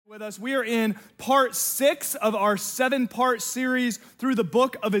With us, we are in part 6 of our 7-part series through the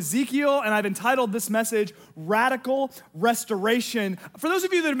book of Ezekiel, and I've entitled this message, Radical Restoration. For those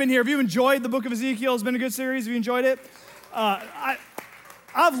of you that have been here, have you enjoyed the book of Ezekiel? It's been a good series. Have you enjoyed it?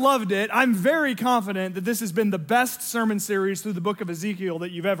 I've loved it. I'm very confident that this has been the best sermon series through the book of Ezekiel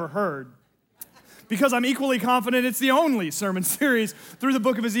that you've ever heard, because I'm equally confident it's the only sermon series through the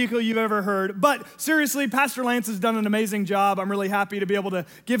book of Ezekiel you've ever heard. But seriously, Pastor Lance has done an amazing job. I'm really happy to be able to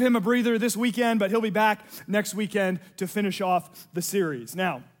give him a breather this weekend, but he'll be back next weekend to finish off the series.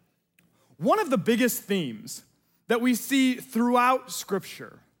 Now, one of the biggest themes that we see throughout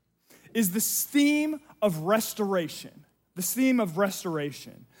Scripture is this theme of restoration. This theme of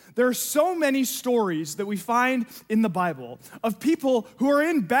restoration. There are so many stories that we find in the Bible of people who are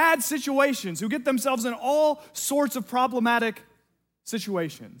in bad situations, who get themselves in all sorts of problematic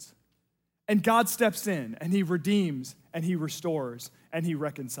situations. And God steps in, and He redeems, and He restores, and He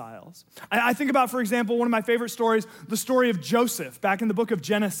reconciles. I think about, for example, one of my favorite stories, the story of Joseph, back in the book of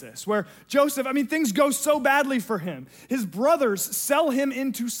Genesis, where Joseph, things go so badly for him. His brothers sell him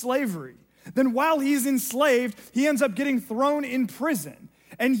into slavery. Then while he's enslaved, he ends up getting thrown in prison.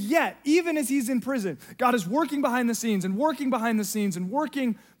 And yet, even as he's in prison, God is working behind the scenes and working behind the scenes and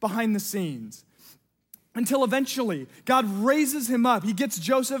working behind the scenes until eventually God raises him up. He gets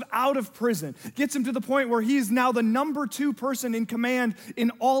Joseph out of prison, gets him to the point where he's now the number 2 person in command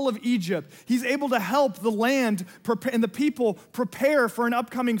in all of Egypt. He's able to help the land and the people prepare for an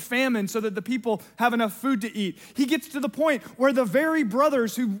upcoming famine so that the people have enough food to eat. He gets to the point where the very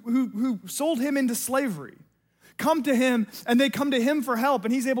brothers who sold him into slavery come to him, and they come to him for help,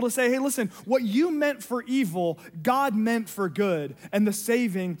 and he's able to say, hey, listen, what you meant for evil, God meant for good, and the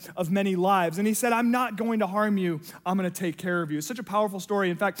saving of many lives. And he said, I'm not going to harm you, I'm going to take care of you. It's such a powerful story.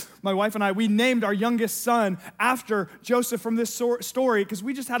 In fact, my wife and I, we named our youngest son after Joseph from this story, because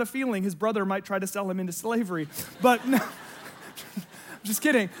we just had a feeling his brother might try to sell him into slavery. But no. Just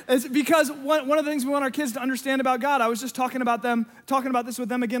kidding. It's because one of the things we want our kids to understand about God, I was just talking about this with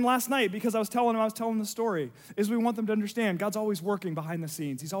them again last night, because I was telling them the story, is we want them to understand God's always working behind the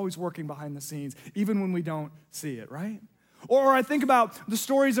scenes. He's always working behind the scenes, even when we don't see it, right? Or I think about the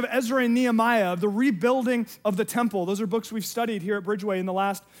stories of Ezra and Nehemiah, of the rebuilding of the temple. Those are books we've studied here at Bridgeway in the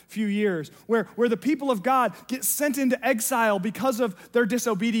last few years, where the people of God get sent into exile because of their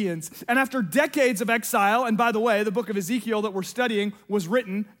disobedience. And after decades of exile, and by the way, the book of Ezekiel that we're studying was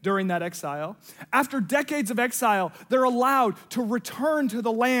written during that exile. After decades of exile, they're allowed to return to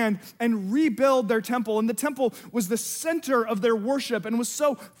the land and rebuild their temple. And the temple was the center of their worship and was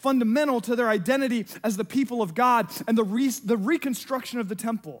so fundamental to their identity as the people of God. And the reconstruction of the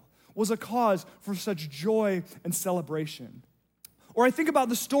temple was a cause for such joy and celebration. Or I think about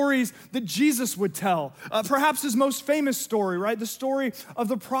the stories that Jesus would tell. Perhaps his most famous story, right? The story of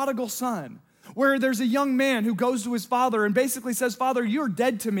the prodigal son, where there's a young man who goes to his father and basically says, Father, you're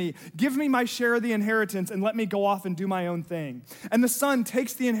dead to me. Give me my share of the inheritance and let me go off and do my own thing. And the son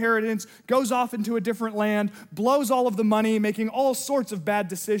takes the inheritance, goes off into a different land, blows all of the money, making all sorts of bad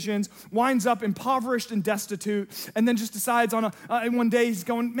decisions, winds up impoverished and destitute, and then just decides one day he's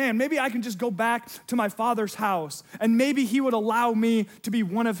going, man, maybe I can just go back to my father's house, and maybe he would allow me to be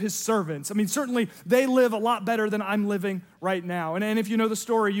one of his servants. Certainly they live a lot better than I'm living right now. And if you know the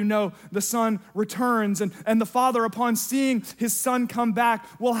story, you know the son returns, and the father, upon seeing his son come back,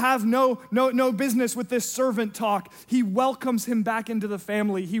 will have no business with this servant talk. He welcomes him back into the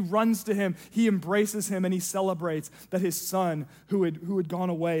family. He runs to him, he embraces him, and he celebrates that his son who had gone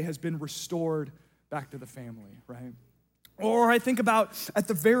away has been restored back to the family, right? Or I think about at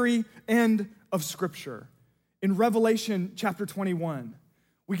the very end of Scripture, in Revelation chapter 21,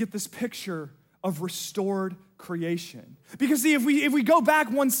 we get this picture of restored creation. Because see, if we go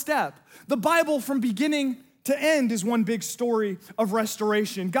back one step, the Bible from beginning to end is one big story of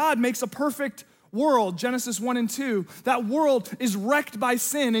restoration. God makes a perfect world, Genesis 1 and 2. That world is wrecked by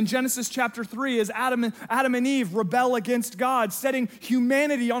sin in Genesis chapter 3 as Adam and Eve rebel against God, setting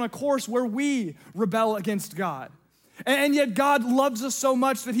humanity on a course where we rebel against God. And yet God loves us so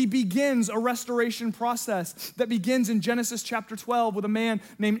much that he begins a restoration process that begins in Genesis chapter 12 with a man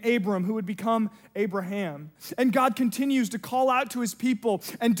named Abram who would become Abraham. And God continues to call out to his people,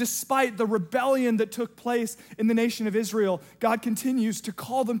 and despite the rebellion that took place in the nation of Israel, God continues to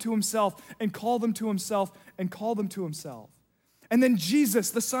call them to himself and call them to himself and call them to himself. And then Jesus,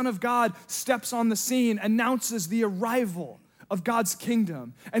 the Son of God, steps on the scene, announces the arrival of God's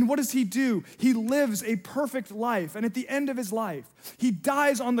kingdom. And what does he do? He lives a perfect life. And at the end of his life, he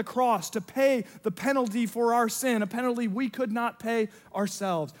dies on the cross to pay the penalty for our sin, a penalty we could not pay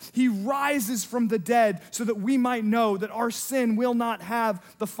ourselves. He rises from the dead so that we might know that our sin will not have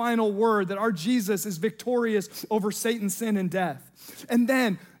the final word, that our Jesus is victorious over Satan, sin, and death. And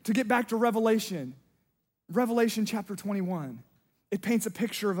then, to get back to Revelation chapter 21, it paints a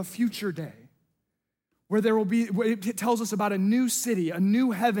picture of a future day where it tells us about a new city, a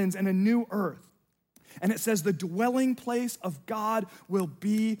new heavens, and a new earth. And it says the dwelling place of God will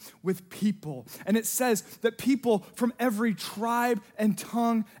be with people. And it says that people from every tribe and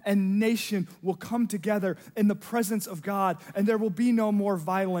tongue and nation will come together in the presence of God. And there will be no more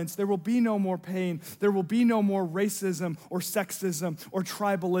violence. There will be no more pain. There will be no more racism or sexism or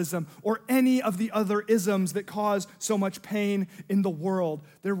tribalism or any of the other isms that cause so much pain in the world.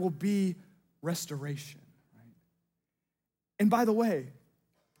 There will be restoration. Right? And by the way,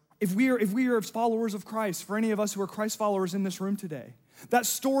 if we are followers of Christ, for any of us who are Christ followers in this room today, that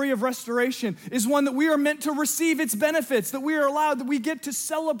story of restoration is one that we are meant to receive its benefits, that we are allowed, that we get to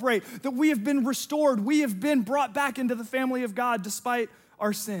celebrate, that we have been restored, we have been brought back into the family of God despite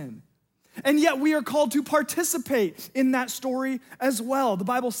our sin. And yet we are called to participate in that story as well. The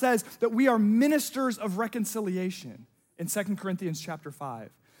Bible says that we are ministers of reconciliation in 2 Corinthians chapter 5.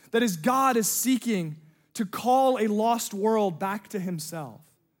 That is, God is seeking to call a lost world back to himself,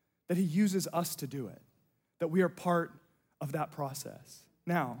 that he uses us to do it, that we are part of that process.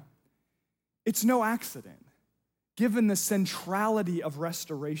 Now, it's no accident, given the centrality of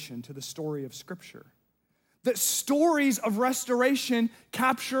restoration to the story of Scripture, that stories of restoration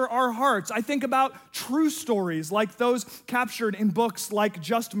capture our hearts. I think about true stories like those captured in books like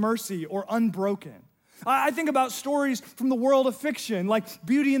Just Mercy or Unbroken. I think about stories from the world of fiction like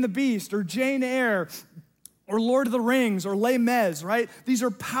Beauty and the Beast or Jane Eyre or Lord of the Rings or Les Mis, right? These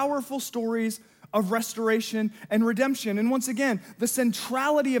are powerful stories of restoration and redemption. And once again, the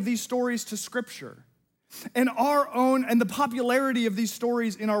centrality of these stories to Scripture and the popularity of these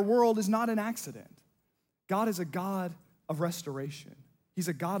stories in our world is not an accident. God is a God of restoration. He's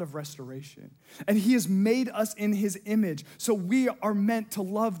a God of restoration. And he has made us in his image. So we are meant to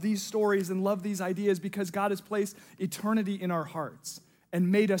love these stories and love these ideas because God has placed eternity in our hearts and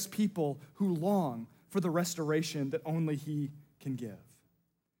made us people who long for the restoration that only he can give.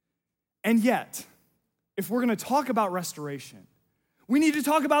 And yet, if we're going to talk about restoration, we need to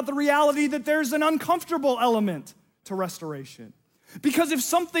talk about the reality that there's an uncomfortable element to restoration. Because if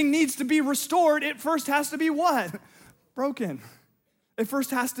something needs to be restored, it first has to be what? Broken. It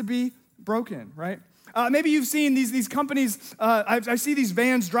first has to be broken, right? Maybe you've seen these companies, I see these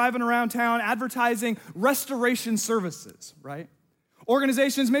vans driving around town advertising restoration services, right?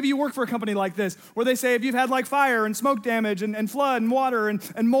 Organizations, maybe you work for a company like this, where they say if you've had like fire and smoke damage and flood and water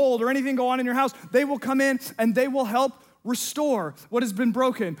and mold or anything go on in your house, they will come in and they will help restore what has been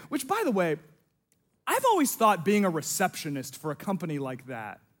broken. Which, by the way, I've always thought being a receptionist for a company like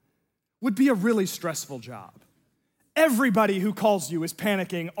that would be a really stressful job. Everybody who calls you is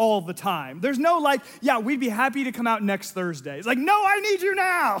panicking all the time. There's no like, yeah, we'd be happy to come out next Thursday. It's like, no, I need you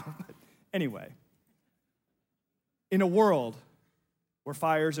now. Anyway, in a world where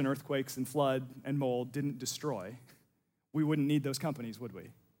fires and earthquakes and flood and mold didn't destroy, we wouldn't need those companies, would we?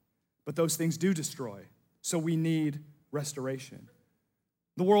 But those things do destroy, so we need restoration.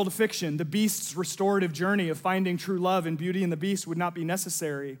 The world of fiction, the beast's restorative journey of finding true love in Beauty and the Beast would not be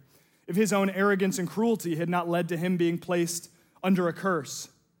necessary if his own arrogance and cruelty had not led to him being placed under a curse.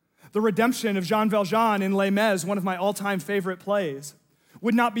 The redemption of Jean Valjean in Les Mis, one of my all-time favorite plays,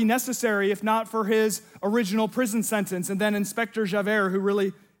 would not be necessary if not for his original prison sentence and then Inspector Javert, who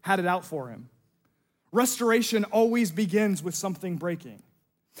really had it out for him. Restoration always begins with something breaking.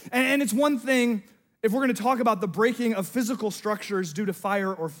 And it's one thing if we're going to talk about the breaking of physical structures due to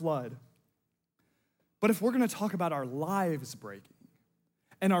fire or flood. But if we're going to talk about our lives breaking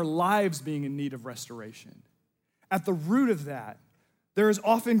and our lives being in need of restoration, at the root of that, there is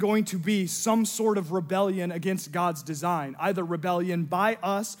often going to be some sort of rebellion against God's design, either rebellion by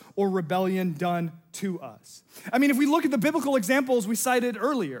us or rebellion done to us. I mean, if we look at the biblical examples we cited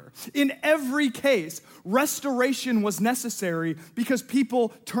earlier, in every case, restoration was necessary because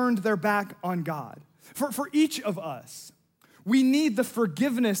people turned their back on God. For each of us, we need the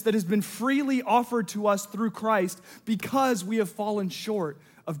forgiveness that has been freely offered to us through Christ because we have fallen short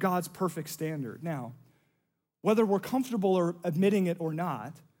of God's perfect standard. Now, whether we're comfortable or admitting it or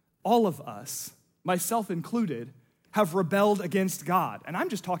not, all of us, myself included, have rebelled against God. And I'm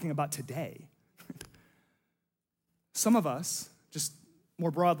just talking about today. Some of us, just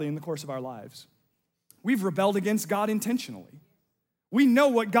more broadly in the course of our lives, we've rebelled against God intentionally. We know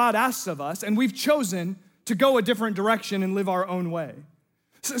what God asks of us, and we've chosen to go a different direction and live our own way.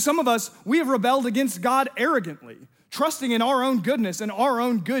 Some of us, we have rebelled against God arrogantly, trusting in our own goodness and our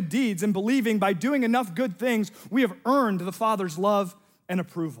own good deeds and believing by doing enough good things, we have earned the Father's love and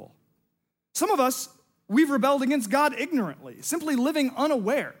approval. Some of us, we've rebelled against God ignorantly, simply living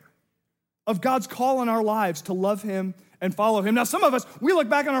unaware of God's call in our lives to love him and follow him. Now, some of us, we look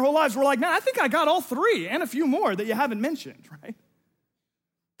back on our whole lives, we're like, man, I think I got all three and a few more that you haven't mentioned, right?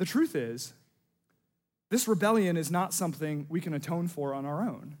 The truth is, this rebellion is not something we can atone for on our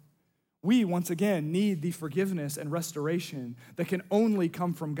own. We, once again, need the forgiveness and restoration that can only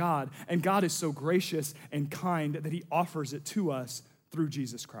come from God, and God is so gracious and kind that he offers it to us through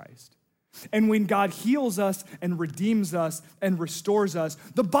Jesus Christ. And when God heals us and redeems us and restores us,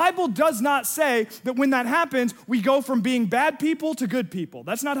 the Bible does not say that when that happens, we go from being bad people to good people.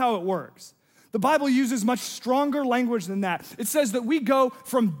 That's not how it works. The Bible uses much stronger language than that. It says that we go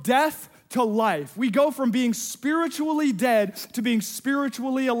from death to life. We go from being spiritually dead to being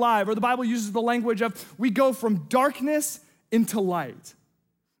spiritually alive. Or the Bible uses the language of we go from darkness into light.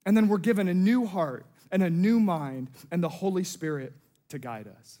 And then we're given a new heart and a new mind and the Holy Spirit to guide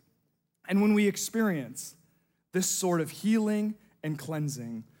us. And when we experience this sort of healing and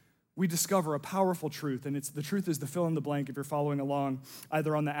cleansing, we discover a powerful truth, and the truth is the fill in the blank if you're following along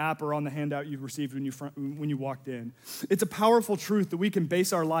either on the app or on the handout you received when you walked in. It's a powerful truth that we can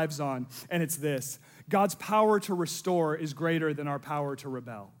base our lives on, and it's this: God's power to restore is greater than our power to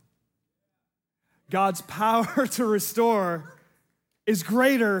rebel. God's power to restore is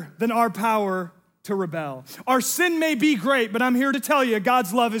greater than our power to rebel. Our sin may be great, but I'm here to tell you,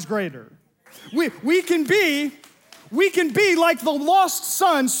 God's love is greater. We can be like the lost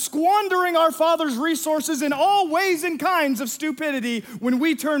son, squandering our Father's resources in all ways and kinds of stupidity. When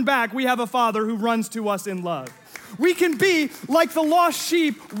we turn back, we have a Father who runs to us in love. We can be like the lost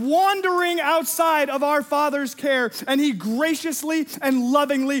sheep wandering outside of our Father's care, and he graciously and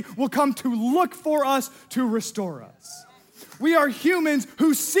lovingly will come to look for us to restore us. We are humans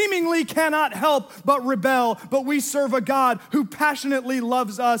who seemingly cannot help but rebel, but we serve a God who passionately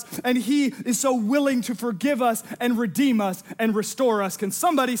loves us, and he is so willing to forgive us and redeem us and restore us. Can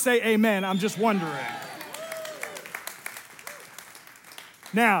somebody say amen? I'm just wondering.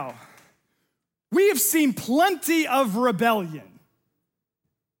 Now, we have seen plenty of rebellion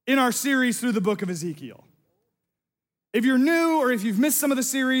in our series through the book of Ezekiel. If you're new or if you've missed some of the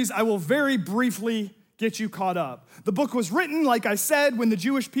series, I will very briefly get you caught up. The book was written, like I said, when the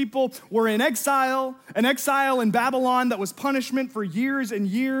Jewish people were in exile, an exile in Babylon that was punishment for years and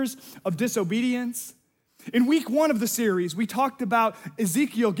years of disobedience. In week 1 of the series, we talked about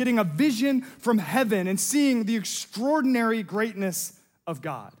Ezekiel getting a vision from heaven and seeing the extraordinary greatness of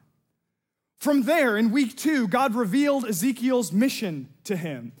God. From there, in week 2, God revealed Ezekiel's mission to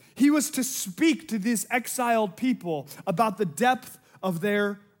him. He was to speak to these exiled people about the depth of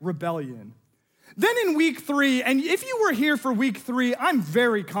their rebellion. Then in week 3, and if you were here for week 3, I'm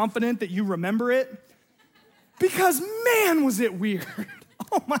very confident that you remember it, because man, was it weird.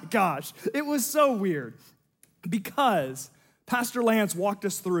 Oh my gosh, it was so weird, because Pastor Lance walked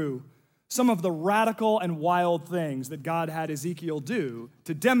us through some of the radical and wild things that God had Ezekiel do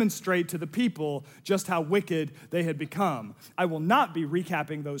to demonstrate to the people just how wicked they had become. I will not be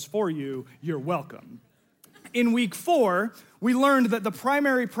recapping those for you. You're welcome. In week 4, we learned that the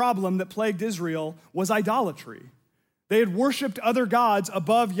primary problem that plagued Israel was idolatry. They had worshiped other gods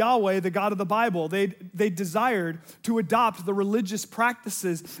above Yahweh, the God of the Bible. They desired to adopt the religious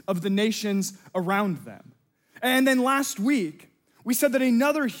practices of the nations around them. And then last week, we said that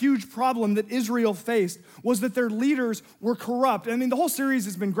another huge problem that Israel faced was that their leaders were corrupt. I mean, the whole series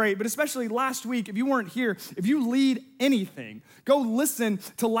has been great, but especially last week, if you weren't here, if you lead anything, go listen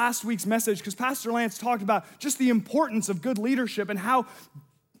to last week's message, because Pastor Lance talked about just the importance of good leadership and how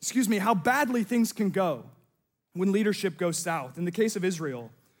badly things can go when leadership goes south. In the case of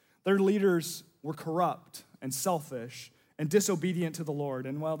Israel, their leaders were corrupt and selfish and disobedient to the Lord,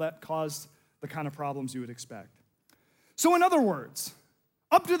 and well, that caused the kind of problems you would expect. So in other words,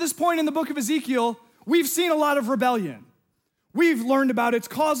 up to this point in the book of Ezekiel, we've seen a lot of rebellion. We've learned about its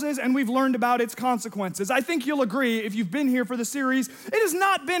causes and we've learned about its consequences. I think you'll agree, if you've been here for the series, it has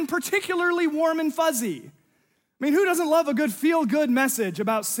not been particularly warm and fuzzy. I mean, who doesn't love a good feel-good message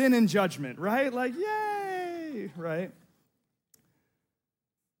about sin and judgment, right? Like, yay, right?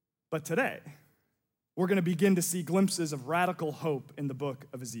 But today, we're going to begin to see glimpses of radical hope in the book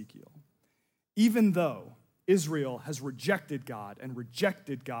of Ezekiel. Even though Israel has rejected God and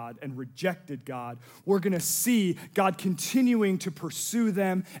rejected God and rejected God, we're going to see God continuing to pursue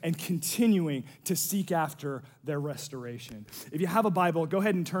them and continuing to seek after their restoration. If you have a Bible, go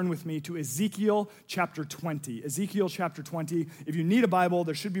ahead and turn with me to Ezekiel chapter 20. Ezekiel chapter 20. If you need a Bible,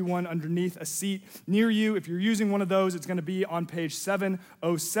 there should be one underneath a seat near you. If you're using one of those, it's going to be on page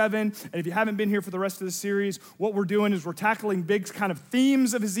 707. And if you haven't been here for the rest of the series, what we're doing is we're tackling big kind of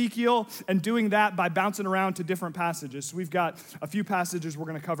themes of Ezekiel and doing that by bouncing around to different passages. So we've got a few passages we're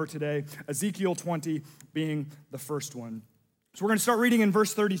going to cover today, Ezekiel 20 being the first one. So we're going to start reading in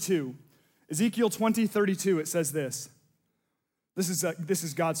verse 32. Ezekiel 20:32, it says this. This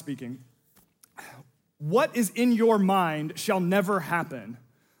is God speaking. What is in your mind shall never happen.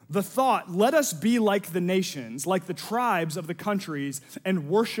 The thought, let us be like the nations, like the tribes of the countries, and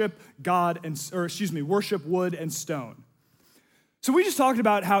worship worship wood and stone. So we just talked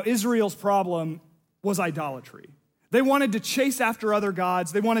about how Israel's problem was idolatry. They wanted to chase after other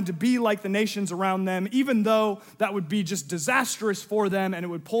gods. They wanted to be like the nations around them, even though that would be just disastrous for them and it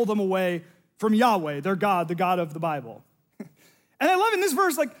would pull them away from Yahweh, their God, the God of the Bible. And I love in this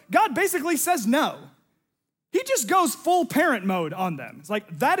verse, like, God basically says no. He just goes full parent mode on them. It's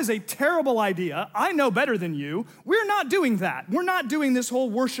like, that is a terrible idea. I know better than you. We're not doing that. We're not doing this whole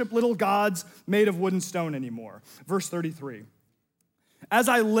worship little gods made of wood and stone anymore. Verse 33. As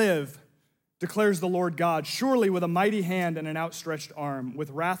I live, declares the Lord God, surely with a mighty hand and an outstretched arm, with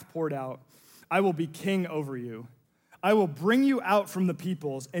wrath poured out, I will be king over you. I will bring you out from the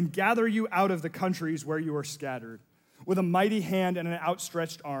peoples and gather you out of the countries where you are scattered, with a mighty hand and an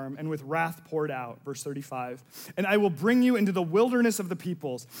outstretched arm, and with wrath poured out. Verse 35. And I will bring you into the wilderness of the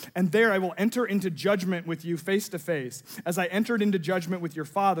peoples, and there I will enter into judgment with you face to face, as I entered into judgment with your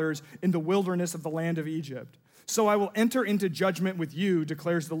fathers in the wilderness of the land of Egypt. So I will enter into judgment with you,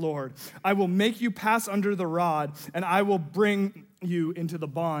 declares the Lord. I will make you pass under the rod, and I will bring you into the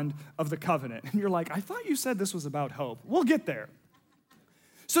bond of the covenant. And you're like, I thought you said this was about hope. We'll get there.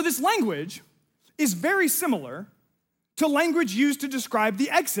 So this language is very similar to language used to describe the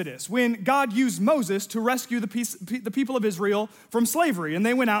Exodus, when God used Moses to rescue the people of Israel from slavery, and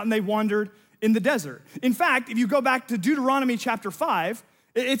they went out and they wandered in the desert. In fact, if you go back to Deuteronomy chapter 5,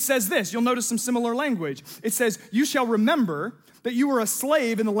 it says this. You'll notice some similar language. It says, you shall remember that you were a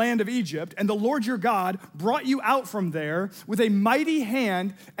slave in the land of Egypt, and the Lord your God brought you out from there with a mighty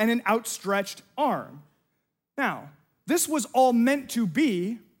hand and an outstretched arm. Now, this was all meant to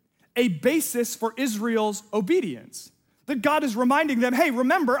be a basis for Israel's obedience. That God is reminding them, hey,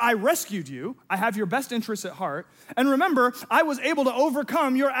 remember, I rescued you. I have your best interests at heart. And remember, I was able to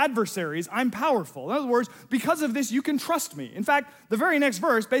overcome your adversaries. I'm powerful. In other words, because of this, you can trust me. In fact, the very next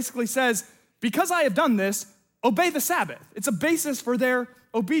verse basically says, because I have done this, obey the Sabbath. It's a basis for their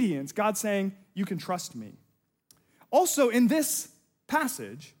obedience. God saying, you can trust me. Also, in this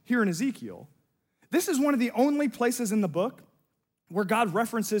passage here in Ezekiel, this is one of the only places in the book where God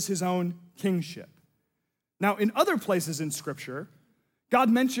references his own kingship. Now, in other places in Scripture, God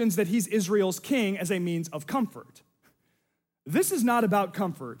mentions that he's Israel's king as a means of comfort. This is not about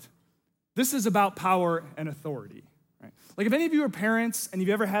comfort. This is about power and authority. Right? Like if any of you are parents and you've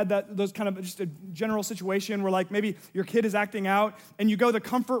ever had those kind of just a general situation where like maybe your kid is acting out and you go the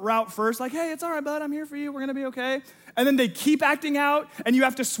comfort route first, like, hey, it's all right, bud, I'm here for you, we're gonna be okay. And then they keep acting out and you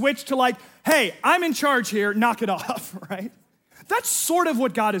have to switch to like, hey, I'm in charge here, knock it off, right? That's sort of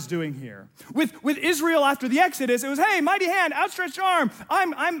what God is doing here. With Israel after the Exodus, it was, hey, mighty hand, outstretched arm,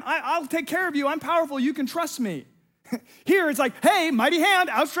 I'll take care of you, I'm powerful, you can trust me. Here it's like, hey, mighty hand,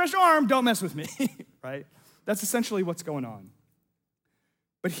 outstretched arm, don't mess with me, right? That's essentially what's going on.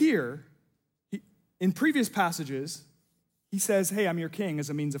 But here, in previous passages, he says, hey, I'm your king as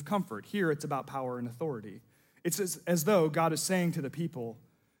a means of comfort. Here it's about power and authority. It's as though God is saying to the people,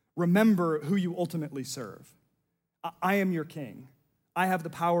 remember who you ultimately serve. I am your king. I have the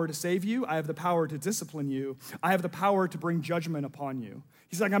power to save you. I have the power to discipline you. I have the power to bring judgment upon you.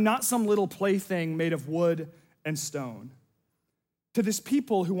 He's like, I'm not some little plaything made of wood and stone. To this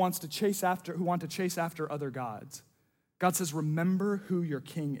people who want to chase after other gods, God says, remember who your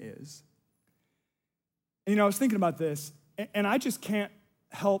king is. And I was thinking about this, and I just can't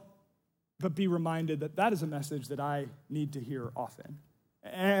help but be reminded that that is a message that I need to hear often.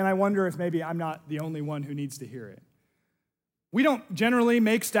 And I wonder if maybe I'm not the only one who needs to hear it. We don't generally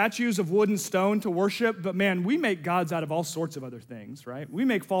make statues of wood and stone to worship, but man, we make gods out of all sorts of other things, right? We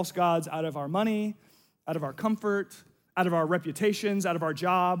make false gods out of our money, out of our comfort, out of our reputations, out of our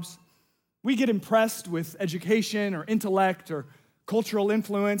jobs. We get impressed with education or intellect or cultural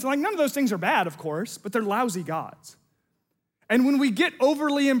influence. Like, none of those things are bad, of course, but they're lousy gods. And when we get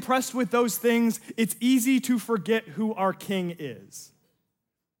overly impressed with those things, it's easy to forget who our king is.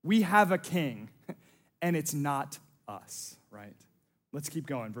 We have a king, and it's not us, right? Let's keep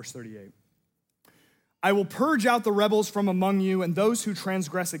going, verse 38. I will purge out the rebels from among you and those who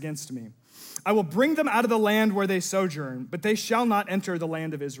transgress against me. I will bring them out of the land where they sojourn, but they shall not enter the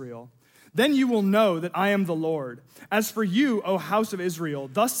land of Israel. Then you will know that I am the Lord. As for you, O house of Israel,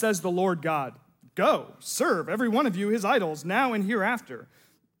 thus says the Lord God, go, serve every one of you his idols, now and hereafter.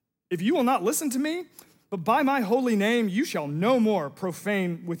 If you will not listen to me, but by my holy name you shall no more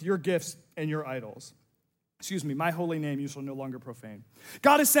profane with your gifts and your idols. My holy name you shall no longer profane.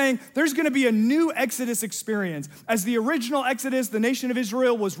 God is saying there's going to be a new Exodus experience. As the original Exodus, the nation of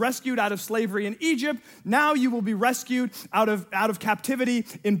Israel was rescued out of slavery in Egypt. Now you will be rescued out of captivity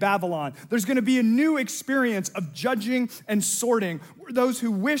in Babylon. There's going to be a new experience of judging and sorting. Those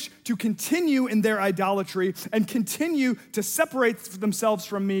who wish to continue in their idolatry and continue to separate themselves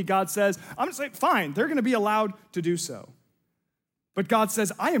from me, God says, I'm going to say, fine, they're going to be allowed to do so. But God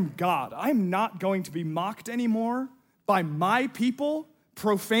says, I am God. I am not going to be mocked anymore by my people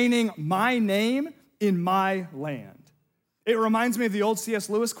profaning my name in my land. It reminds me of the old C.S.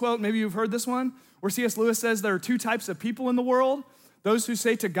 Lewis quote. Maybe you've heard this one, where C.S. Lewis says there are two types of people in the world: those who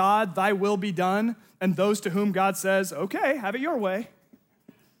say to God, thy will be done, and those to whom God says, okay, have it your way.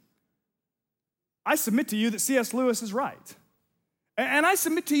 I submit to you that C.S. Lewis is right. And I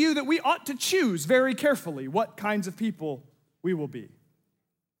submit to you that we ought to choose very carefully what kinds of people we will be.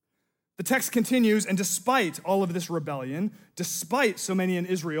 The text continues, and despite all of this rebellion, despite so many in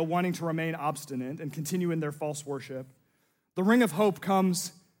Israel wanting to remain obstinate and continue in their false worship, the ring of hope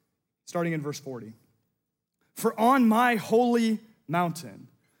comes starting in verse 40. For on my holy mountain,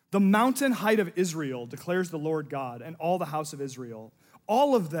 the mountain height of Israel, declares the Lord God, and all the house of Israel,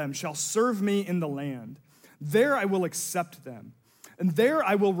 all of them shall serve me in the land. There I will accept them. And there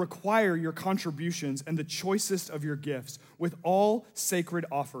I will require your contributions and the choicest of your gifts with all sacred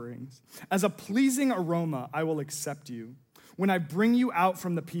offerings. As a pleasing aroma, I will accept you when I bring you out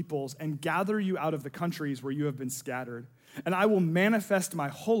from the peoples and gather you out of the countries where you have been scattered. And I will manifest my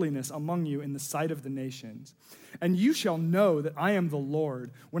holiness among you in the sight of the nations. And you shall know that I am the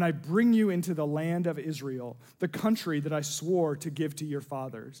Lord when I bring you into the land of Israel, the country that I swore to give to your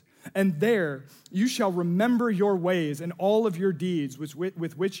fathers. And there you shall remember your ways and all of your deeds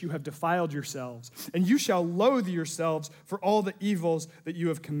with which you have defiled yourselves. And you shall loathe yourselves for all the evils that you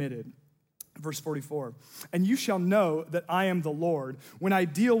have committed. Verse 44, and you shall know that I am the Lord when I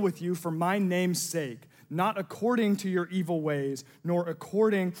deal with you for my name's sake, not according to your evil ways, nor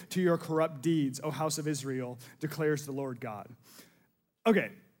according to your corrupt deeds, O house of Israel, declares the Lord God. Okay,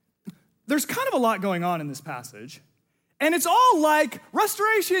 there's kind of a lot going on in this passage, and it's all like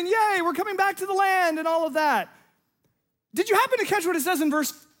restoration, yay, we're coming back to the land and all of that. Did you happen to catch what it says in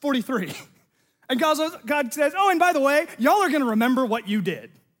verse 43? And God says, oh, and by the way, y'all are going to remember what you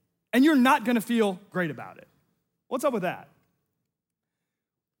did, and you're not going to feel great about it. What's up with that?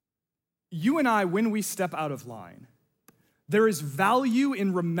 You and I, when we step out of line, there is value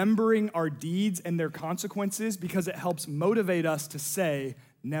in remembering our deeds and their consequences because it helps motivate us to say,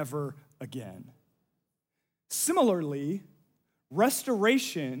 never again. Similarly,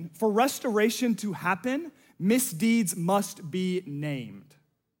 for restoration to happen, misdeeds must be named.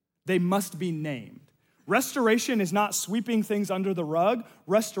 They must be named. Restoration is not sweeping things under the rug.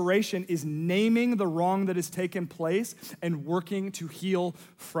 Restoration is naming the wrong that has taken place and working to heal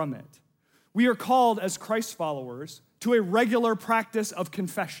from it. We are called as Christ followers to a regular practice of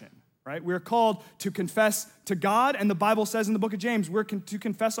confession, right? We're called to confess to God, and the Bible says in the book of James, we're to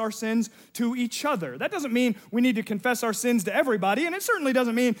confess our sins to each other. That doesn't mean we need to confess our sins to everybody, and it certainly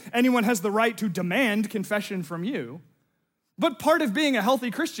doesn't mean anyone has the right to demand confession from you. But part of being a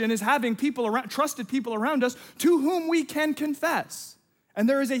healthy Christian is having trusted people around us to whom we can confess. And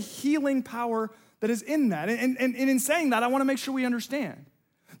there is a healing power that is in that. And in saying that, I want to make sure we understand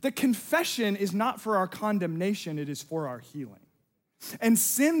that confession is not for our condemnation, it is for our healing. And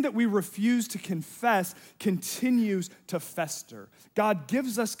sin that we refuse to confess continues to fester. God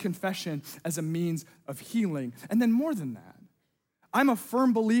gives us confession as a means of healing. And then more than that, I'm a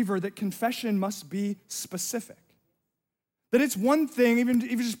firm believer that confession must be specific. That it's one thing, even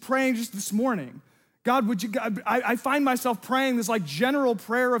just praying just this morning, God, I find myself praying this like general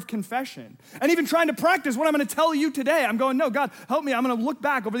prayer of confession. And even trying to practice what I'm going to tell you today. I'm going, no, God, help me. I'm going to look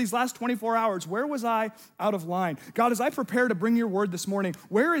back over these last 24 hours. Where was I out of line? God, as I prepare to bring your word this morning,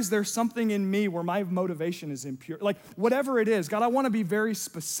 where is there something in me where my motivation is impure? Like whatever it is, God, I want to be very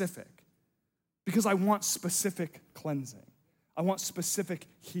specific because I want specific cleansing. I want specific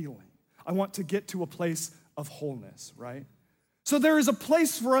healing. I want to get to a place of wholeness, right? So there is a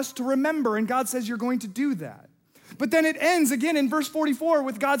place for us to remember, and God says you're going to do that. But then it ends again in verse 44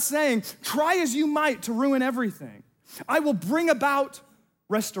 with God saying, try as you might to ruin everything. I will bring about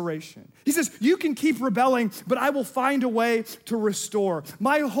restoration. He says, you can keep rebelling, but I will find a way to restore.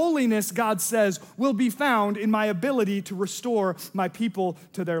 My holiness, God says, will be found in my ability to restore my people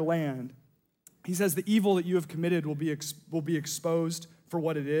to their land. He says the evil that you have committed will be exposed for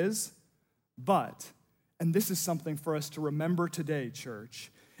what it is, but, and this is something for us to remember today,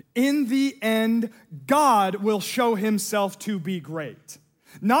 church, in the end, God will show himself to be great.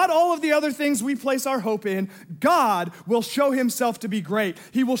 Not all of the other things we place our hope in. God will show himself to be great.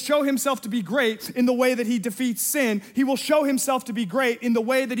 He will show himself to be great in the way that he defeats sin. He will show himself to be great in the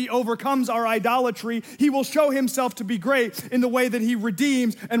way that he overcomes our idolatry. He will show himself to be great in the way that he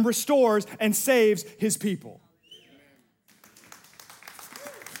redeems and restores and saves his people.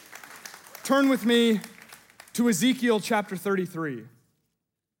 Turn with me to Ezekiel chapter 33.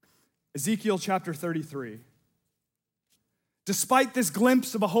 Ezekiel chapter 33. Despite this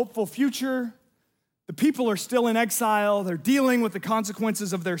glimpse of a hopeful future, the people are still in exile. They're dealing with the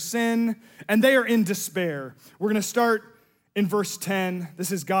consequences of their sin, and they are in despair. We're going to start in verse 10.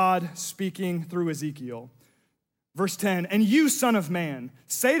 This is God speaking through Ezekiel. Verse 10, and you, son of man,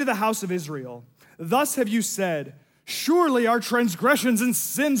 say to the house of Israel, thus have you said, surely our transgressions and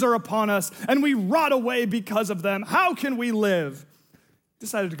sins are upon us, and we rot away because of them. How can we live?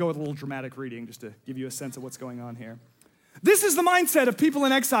 Decided to go with a little dramatic reading just to give you a sense of what's going on here. This is the mindset of people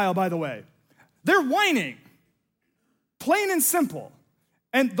in exile, by the way. They're whining, plain and simple.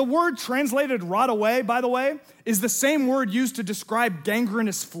 And the word translated rot away, by the way, is the same word used to describe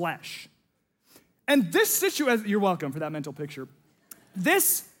gangrenous flesh. And this situation, you're welcome for that mental picture.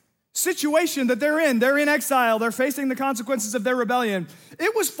 This situation that they're in exile, they're facing the consequences of their rebellion.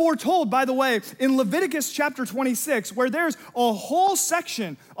 It was foretold, by the way, in Leviticus chapter 26, where there's a whole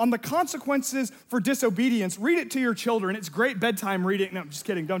section on the consequences for disobedience. Read it to your children. It's great bedtime reading. No, I'm just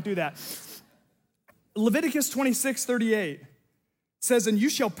kidding. Don't do that. Leviticus 26:38 says, and you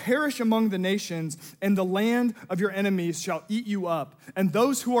shall perish among the nations, and the land of your enemies shall eat you up, and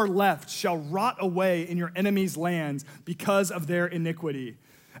those who are left shall rot away in your enemies' lands because of their iniquity.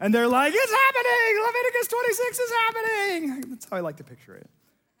 And they're like, it's happening! Leviticus 26 is happening! That's how I like to picture it.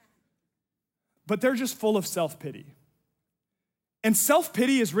 But they're just full of self-pity. And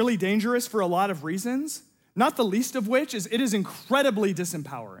self-pity is really dangerous for a lot of reasons, not the least of which is it is incredibly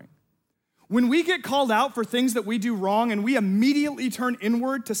disempowering. When we get called out for things that we do wrong and we immediately turn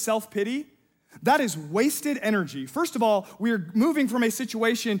inward to self-pity, that is wasted energy. First of all, we are moving from a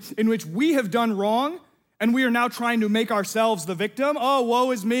situation in which we have done wrong and we are now trying to make ourselves the victim. Oh,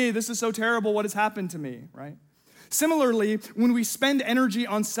 woe is me. This is so terrible. What has happened to me, right? Similarly, when we spend energy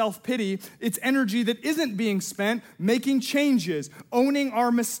on self-pity, it's energy that isn't being spent making changes, owning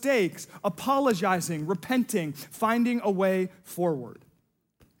our mistakes, apologizing, repenting, finding a way forward.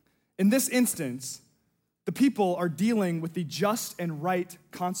 In this instance, the people are dealing with the just and right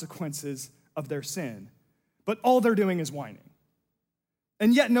consequences of their sin, but all they're doing is whining.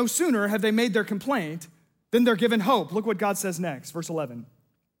 And yet no sooner have they made their complaint than they're given hope. Look what God says next, verse 11.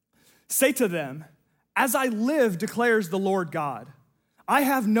 Say to them, as I live, declares the Lord God, I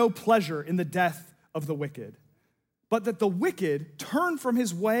have no pleasure in the death of the wicked, but that the wicked turn from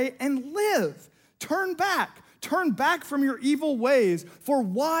his way and live. Turn back from your evil ways, for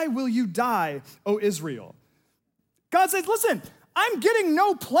why will you die, O Israel? God says, listen, I'm getting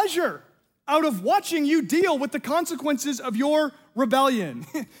no pleasure out of watching you deal with the consequences of your rebellion.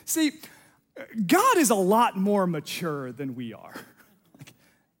 See, God is a lot more mature than we are.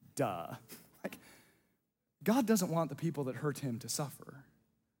 Duh. God doesn't want the people that hurt him to suffer.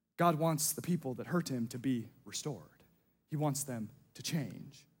 God wants the people that hurt him to be restored. He wants them to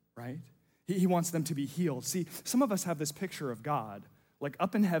change, right? He wants them to be healed. See, some of us have this picture of God, like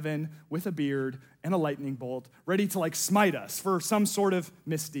up in heaven with a beard and a lightning bolt, ready to smite us for some sort of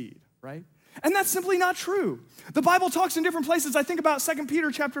misdeed, right? And that's simply not true. The Bible talks in different places. I think about 2 Peter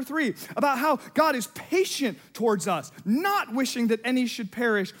chapter 3, about how God is patient towards us, not wishing that any should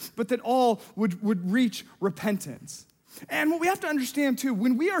perish, but that all would reach repentance. And what we have to understand too,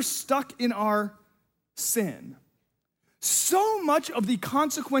 when we are stuck in our sin, so much of the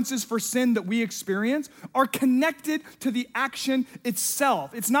consequences for sin that we experience are connected to the action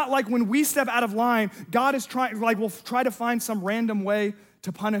itself. It's not like when we step out of line, God is will try to find some random way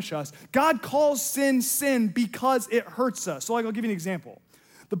to punish us. God calls sin because it hurts us. So I'll give you an example.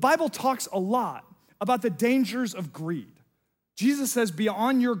 The Bible talks a lot about the dangers of greed. Jesus says, be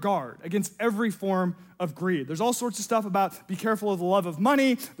on your guard against every form of greed. There's all sorts of stuff about be careful of the love of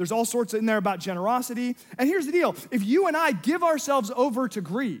money. There's all sorts in there about generosity. And here's the deal. If you and I give ourselves over to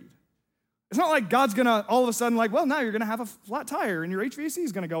greed, it's not like God's gonna all of a sudden like, well, now you're gonna have a flat tire and your HVAC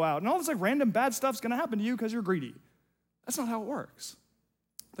is gonna go out and all this like random bad stuff's gonna happen to you because you're greedy. That's not how it works.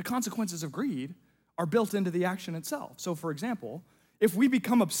 The consequences of greed are built into the action itself. So for example, if we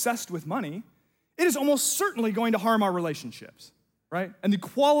become obsessed with money, it is almost certainly going to harm our relationships, right? And the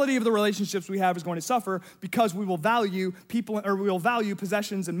quality of the relationships we have is going to suffer because we will value people, or we will value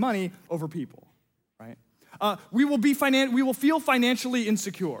possessions and money over people, right? We will feel financially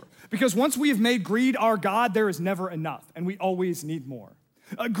insecure because once we have made greed our God, there is never enough, and we always need more.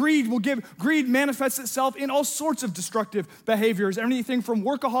 Greed manifests itself in all sorts of destructive behaviors, anything from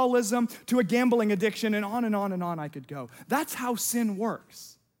workaholism to a gambling addiction, and on and on and on I could go. That's how sin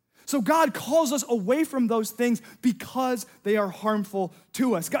works. So God calls us away from those things because they are harmful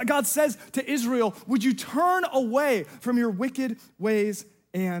to us. God says to Israel, would you turn away from your wicked ways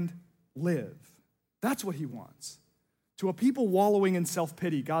and live? That's what he wants. To a people wallowing in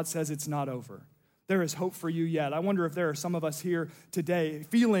self-pity, God says it's not over. There is hope for you yet. I wonder if there are some of us here today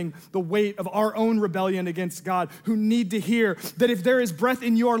feeling the weight of our own rebellion against God who need to hear that if there is breath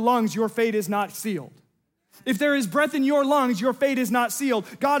in your lungs, your fate is not sealed. If there is breath in your lungs, your fate is not sealed.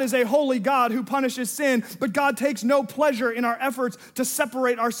 God is a holy God who punishes sin, but God takes no pleasure in our efforts to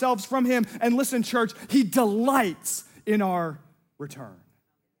separate ourselves from him. And listen, church, he delights in our return.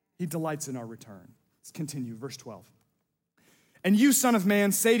 He delights in our return. Let's continue, verse 12. And you, son of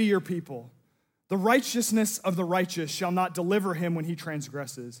man, say to your people, the righteousness of the righteous shall not deliver him when he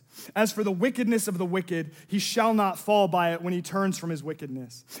transgresses. As for the wickedness of the wicked, he shall not fall by it when he turns from his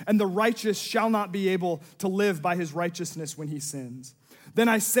wickedness. And the righteous shall not be able to live by his righteousness when he sins. Then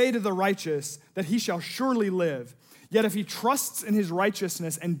I say to the righteous that he shall surely live. Yet if he trusts in his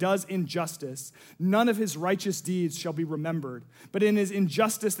righteousness and does injustice, none of his righteous deeds shall be remembered. But in his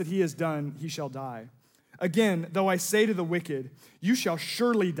injustice that he has done, he shall die. Again, though I say to the wicked, you shall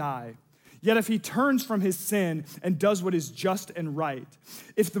surely die. Yet if he turns from his sin and does what is just and right,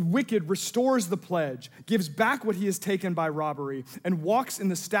 if the wicked restores the pledge, gives back what he has taken by robbery, and walks in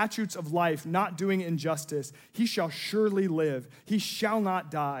the statutes of life, not doing injustice, he shall surely live. He shall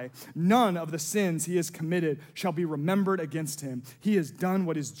not die. None of the sins he has committed shall be remembered against him. He has done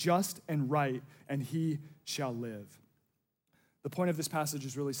what is just and right, and he shall live. The point of this passage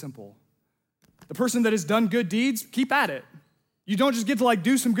is really simple. The person that has done good deeds, keep at it. You don't just get to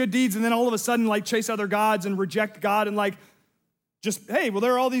do some good deeds and then all of a sudden chase other gods and reject God and hey, well,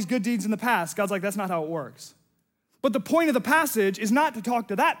 there are all these good deeds in the past. God's like, that's not how it works. But the point of the passage is not to talk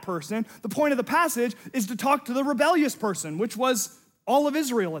to that person. The point of the passage is to talk to the rebellious person, which was all of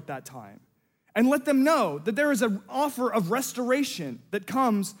Israel at that time, and let them know that there is an offer of restoration that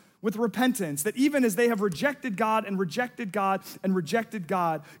comes with repentance, that even as they have rejected God and rejected God and rejected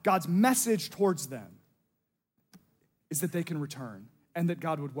God, God's message towards them is that they can return and that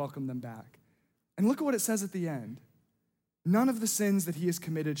God would welcome them back. And look at what it says at the end. None of the sins that he has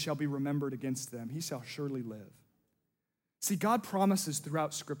committed shall be remembered against them. He shall surely live. See, God promises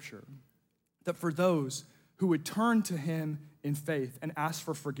throughout Scripture that for those who would turn to him in faith and ask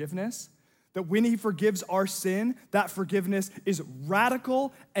for forgiveness, that when he forgives our sin, that forgiveness is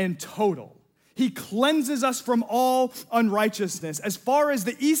radical and total. He cleanses us from all unrighteousness. As far as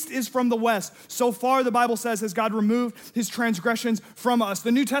the east is from the west, so far, the Bible says, has God removed his transgressions from us.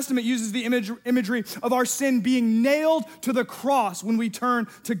 The New Testament uses the imagery of our sin being nailed to the cross when we turn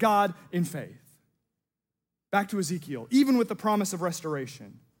to God in faith. Back to Ezekiel. Even with the promise of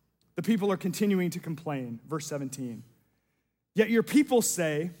restoration, the people are continuing to complain. Verse 17. Yet your people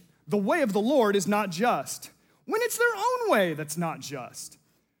say, the way of the Lord is not just, when it's their own way that's not just.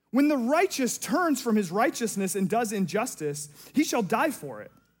 When the righteous turns from his righteousness and does injustice, he shall die for it.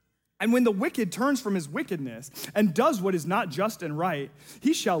 And when the wicked turns from his wickedness and does what is not just and right,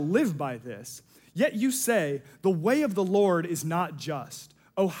 he shall live by this. Yet you say, the way of the Lord is not just.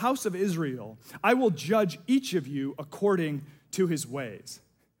 O house of Israel, I will judge each of you according to his ways.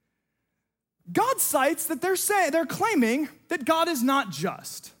 God cites that they're claiming that God is not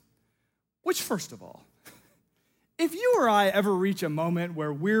just. Which, first of all, if you or I ever reach a moment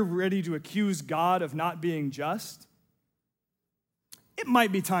where we're ready to accuse God of not being just, it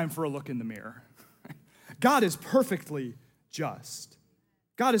might be time for a look in the mirror. God is perfectly just.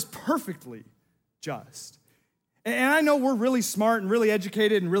 God is perfectly just. And I know we're really smart and really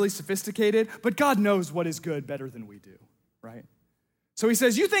educated and really sophisticated, but God knows what is good better than we do, right? So he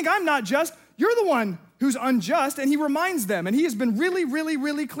says, you think I'm not just? You're the one who's unjust. And he reminds them, and he has been really, really,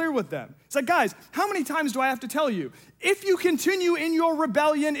 really clear with them. It's like, guys, how many times do I have to tell you? If you continue in your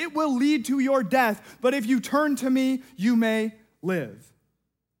rebellion, it will lead to your death. But if you turn to me, you may live.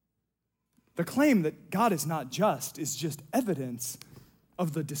 The claim that God is not just is just evidence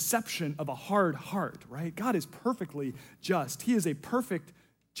of the deception of a hard heart, right? God is perfectly just. He is a perfect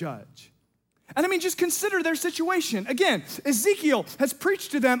judge. And I mean, just consider their situation. Again, Ezekiel has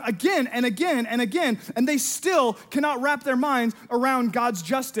preached to them again and again and again, and they still cannot wrap their minds around God's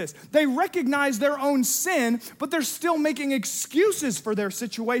justice. They recognize their own sin, but they're still making excuses for their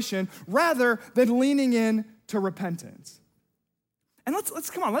situation rather than leaning in to repentance. And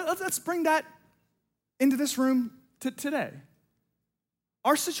let's bring that into this room today.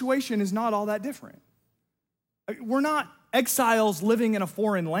 Our situation is not all that different. We're not exiles living in a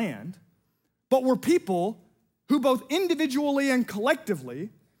foreign land, but we're people who both individually and collectively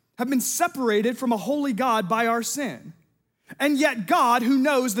have been separated from a holy God by our sin. And yet God, who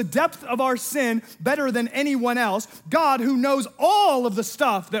knows the depth of our sin better than anyone else, God who knows all of the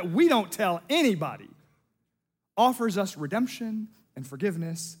stuff that we don't tell anybody, offers us redemption and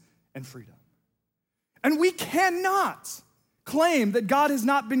forgiveness and freedom. And we cannot claim that God has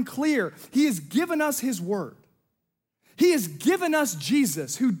not been clear. He has given us his word. He has given us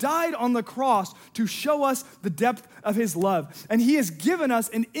Jesus, who died on the cross to show us the depth of his love. And he has given us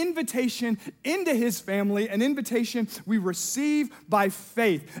an invitation into his family, an invitation we receive by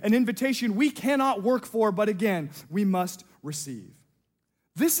faith, an invitation we cannot work for, but again, we must receive.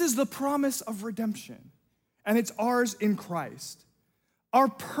 This is the promise of redemption, and it's ours in Christ. Our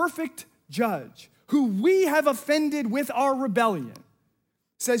perfect judge, who we have offended with our rebellion,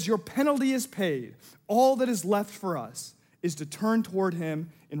 says your penalty is paid. All that is left for us is to turn toward him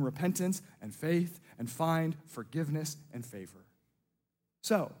in repentance and faith and find forgiveness and favor.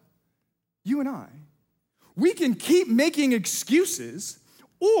 So, you and I, we can keep making excuses,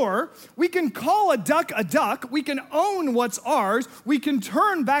 or we can call a duck a duck. We can own what's ours. We can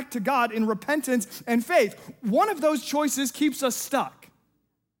turn back to God in repentance and faith. One of those choices keeps us stuck.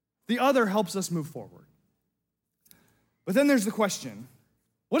 The other helps us move forward. But then there's the question,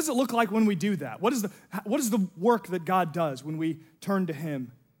 what does it look like when we do that? What is the work that God does when we turn to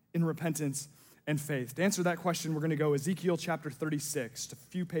him in repentance and faith? To answer that question, we're going to go Ezekiel chapter 36, just a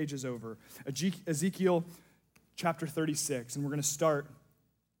few pages over. Ezekiel chapter 36, and we're going to start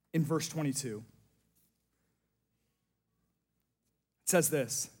in verse 22. It says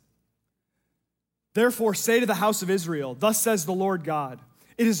this, therefore say to the house of Israel, thus says the Lord God,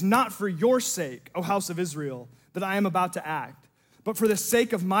 it is not for your sake, O house of Israel, that I am about to act, but for the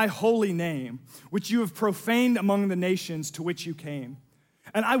sake of my holy name, which you have profaned among the nations to which you came.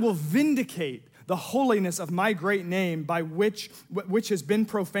 And I will vindicate the holiness of my great name by which has been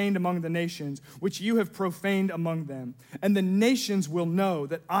profaned among the nations, which you have profaned among them. And the nations will know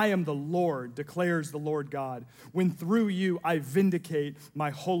that I am the Lord, declares the Lord God, when through you I vindicate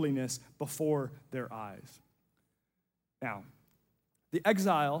my holiness before their eyes. Now, the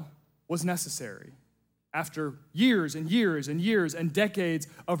exile was necessary. After years and years and years and decades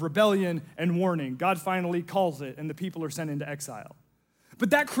of rebellion and warning, God finally calls it, and the people are sent into exile. But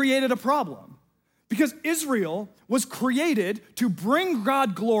that created a problem, because Israel was created to bring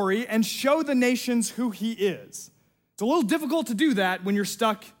God glory and show the nations who he is. It's a little difficult to do that when you're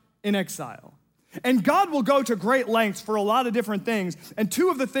stuck in exile. And God will go to great lengths for a lot of different things. And two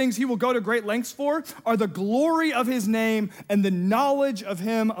of the things he will go to great lengths for are the glory of his name and the knowledge of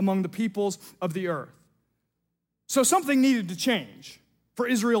him among the peoples of the earth. So something needed to change for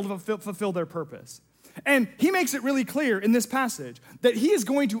Israel to fulfill their purpose. And he makes it really clear in this passage that he is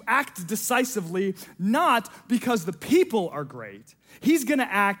going to act decisively, not because the people are great. He's going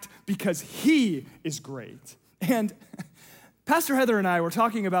to act because he is great. And Pastor Heather and I were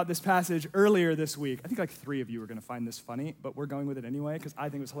talking about this passage earlier this week. I think like 3 of you are going to find this funny, but we're going with it anyway because I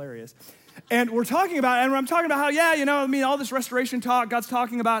think it was hilarious. And I'm talking about how, all this restoration talk, God's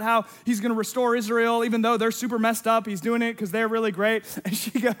talking about how he's going to restore Israel, even though they're super messed up. He's doing it because they're really great. And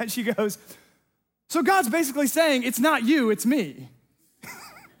she goes, so God's basically saying, it's not you, it's me.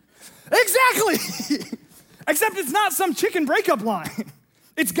 Exactly. Except it's not some chicken breakup line.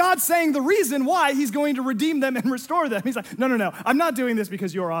 It's God saying the reason why he's going to redeem them and restore them. He's like, no, I'm not doing this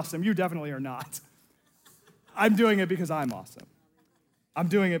because you're awesome. You definitely are not. I'm doing it because I'm awesome. I'm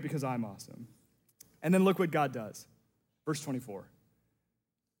doing it because I'm awesome. And then look what God does. Verse 24.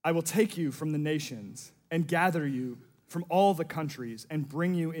 I will take you from the nations and gather you from all the countries and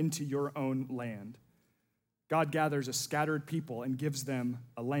bring you into your own land. God gathers a scattered people and gives them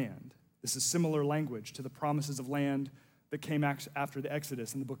a land. This is similar language to the promises of land that came after the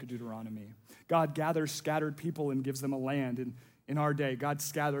Exodus in the book of Deuteronomy. God gathers scattered people and gives them a land. And in our day, God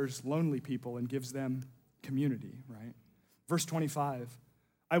scatters lonely people and gives them community, right? Verse 25,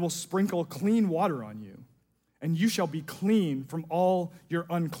 I will sprinkle clean water on you, and you shall be clean from all your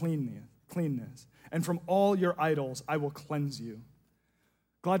uncleanness, and from all your idols I will cleanse you.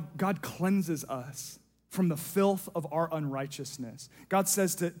 God cleanses us from the filth of our unrighteousness. God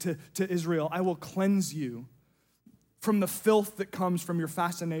says to Israel, I will cleanse you from the filth that comes from your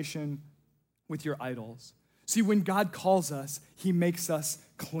fascination with your idols. See, when God calls us, he makes us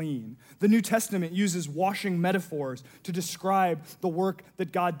clean. The New Testament uses washing metaphors to describe the work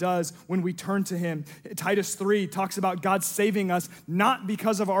that God does when we turn to him. Titus 3 talks about God saving us not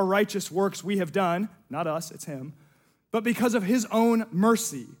because of our righteous works we have done, not us, it's him, but because of his own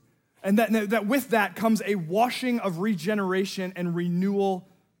mercy. And that with that comes a washing of regeneration and renewal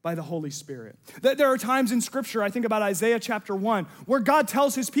by the Holy Spirit. That there are times in Scripture, I think about Isaiah chapter 1, where God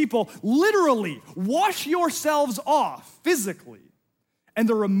tells his people, literally, wash yourselves off physically. And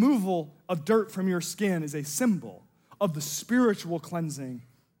the removal of dirt from your skin is a symbol of the spiritual cleansing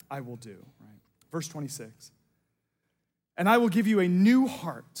I will do. Right? Verse 26, and I will give you a new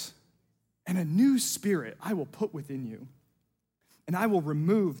heart and a new spirit I will put within you. And I will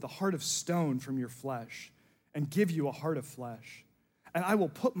remove the heart of stone from your flesh and give you a heart of flesh. And I will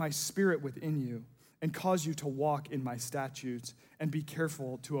put my spirit within you and cause you to walk in my statutes and be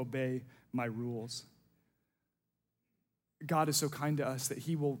careful to obey my rules. God is so kind to us that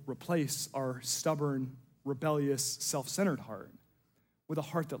he will replace our stubborn, rebellious, self-centered heart with a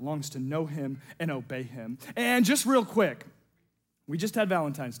heart that longs to know him and obey him. And just real quick, we just had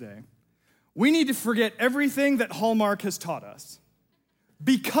Valentine's Day. We need to forget everything that Hallmark has taught us,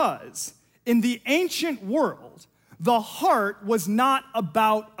 because in the ancient world, the heart was not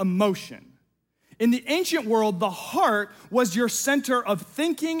about emotion. In the ancient world, the heart was your center of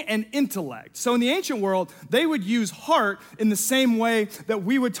thinking and intellect. So in the ancient world, they would use heart in the same way that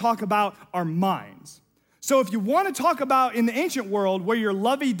we would talk about our minds. So if you want to talk about in the ancient world where your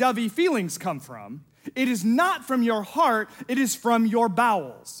lovey-dovey feelings come from, it is not from your heart, it is from your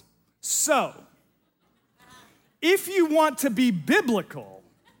bowels. So, if you want to be biblical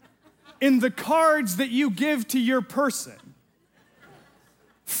in the cards that you give to your person,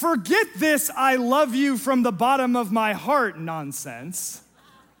 forget this "I love you from the bottom of my heart" nonsense.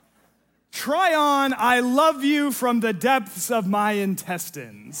 Try on "I love you from the depths of my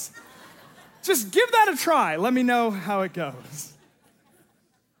intestines." Just give that a try. Let me know how it goes.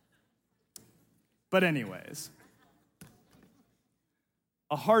 But anyways,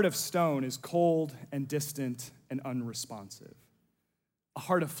 a heart of stone is cold and distant and unresponsive. A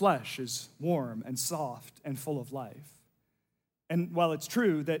heart of flesh is warm and soft and full of life. And while it's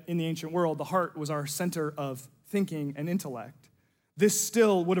true that in the ancient world, the heart was our center of thinking and intellect, this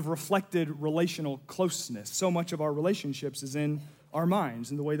still would have reflected relational closeness. So much of our relationships is in our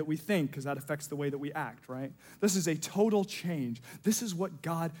minds and the way that we think, because that affects the way that we act, right? This is a total change. This is what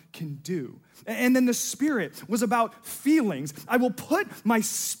God can do. And then the Spirit was about feelings. I will put my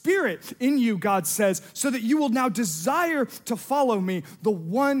Spirit in you, God says, so that you will now desire to follow me, the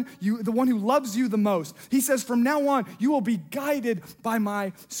one who loves you the most. He says, from now on, you will be guided by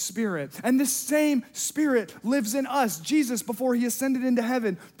my Spirit. And this same Spirit lives in us. Jesus, before he ascended into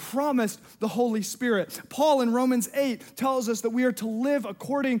heaven, promised the Holy Spirit. Paul in Romans 8 tells us that we are to live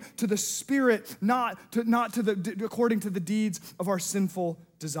according to the Spirit, not according to the deeds of our sinful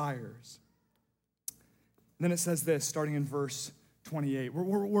desires. And then it says this, starting in verse 28.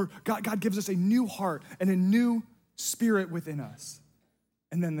 God gives us a new heart and a new spirit within us.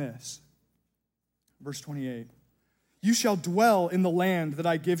 And then this, verse 28. You shall dwell in the land that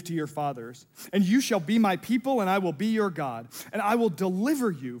I give to your fathers, and you shall be my people, and I will be your God. And I will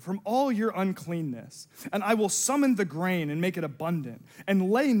deliver you from all your uncleanness, and I will summon the grain and make it abundant, and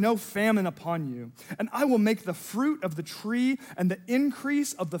lay no famine upon you. And I will make the fruit of the tree and the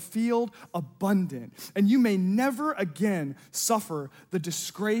increase of the field abundant, and you may never again suffer the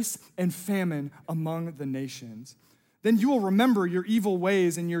disgrace and famine among the nations. Then you will remember your evil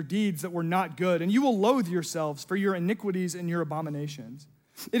ways and your deeds that were not good, and you will loathe yourselves for your iniquities and your abominations.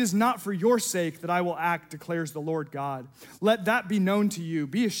 It is not for your sake that I will act, declares the Lord God. Let that be known to you.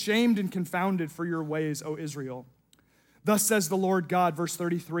 Be ashamed and confounded for your ways, O Israel. Thus says the Lord God, verse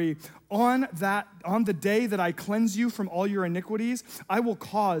 33, on the day that I cleanse you from all your iniquities, I will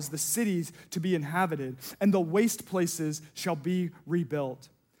cause the cities to be inhabited, and the waste places shall be rebuilt.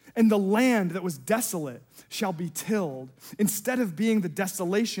 And the land that was desolate shall be tilled, instead of being the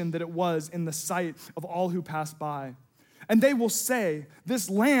desolation that it was in the sight of all who pass by. And they will say, this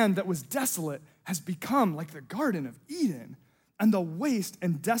land that was desolate has become like the Garden of Eden, and the waste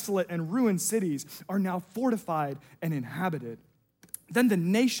and desolate and ruined cities are now fortified and inhabited. Then the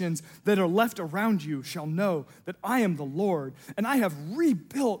nations that are left around you shall know that I am the Lord, and I have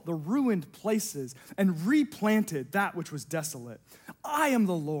rebuilt the ruined places and replanted that which was desolate. I am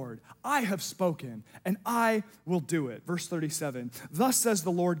the Lord, I have spoken, and I will do it. Verse 37, thus says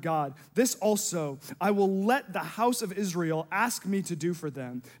the Lord God, this also I will let the house of Israel ask me to do for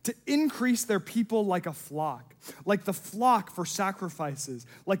them, to increase their people like a flock, like the flock for sacrifices,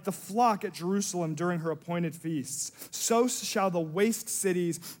 like the flock at Jerusalem during her appointed feasts. So shall the waste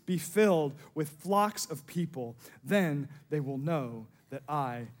cities be filled with flocks of people. Then they will know that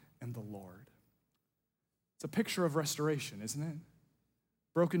I am the Lord. It's a picture of restoration, isn't it?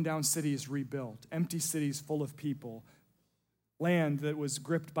 Broken down cities rebuilt, empty cities full of people, land that was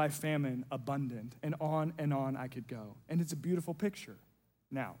gripped by famine abundant, and on I could go. And it's a beautiful picture.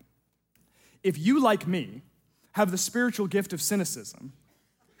 Now, if you, like me, have the spiritual gift of cynicism,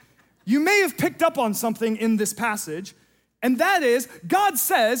 you may have picked up on something in this passage, and that is, God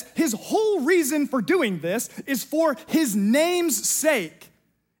says his whole reason for doing this is for his name's sake.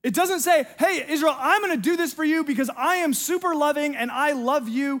 It doesn't say, hey, Israel, I'm going to do this for you because I am super loving and I love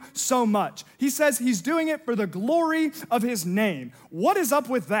you so much. He says he's doing it for the glory of his name. What is up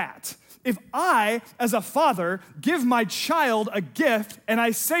with that? If I, as a father, give my child a gift and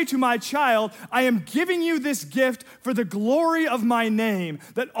I say to my child, I am giving you this gift for the glory of my name,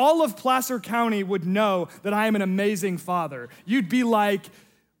 that all of Placer County would know that I am an amazing father, you'd be like,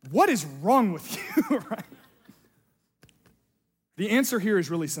 what is wrong with you, right? The answer here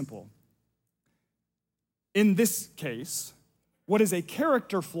is really simple. In this case, what is a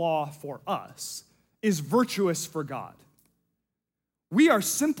character flaw for us is virtuous for God. We are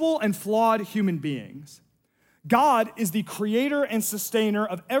simple and flawed human beings. God is the creator and sustainer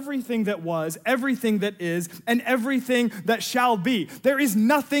of everything that was, everything that is, and everything that shall be. There is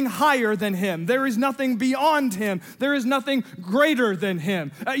nothing higher than him. There is nothing beyond him. There is nothing greater than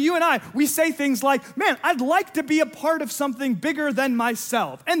him. You and I, we say things like, man, I'd like to be a part of something bigger than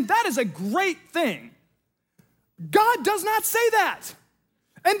myself. And that is a great thing. God does not say that.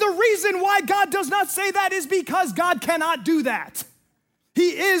 And the reason why God does not say that is because God cannot do that.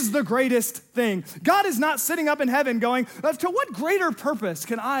 He is the greatest thing. God is not sitting up in heaven going, to what greater purpose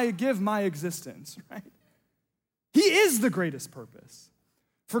can I give my existence, right? He is the greatest purpose.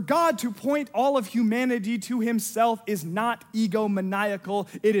 For God to point all of humanity to himself is not egomaniacal.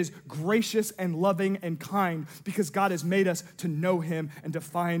 It is gracious and loving and kind because God has made us to know him and to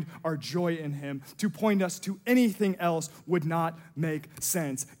find our joy in him. To point us to anything else would not make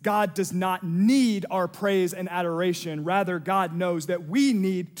sense. God does not need our praise and adoration. Rather, God knows that we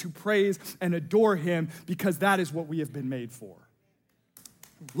need to praise and adore him because that is what we have been made for.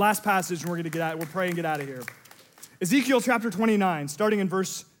 Last passage, and we'll pray and get out of here. Ezekiel chapter 29, starting in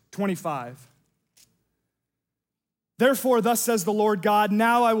verse 25. Therefore, thus says the Lord God,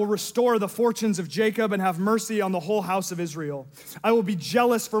 now I will restore the fortunes of Jacob and have mercy on the whole house of Israel. I will be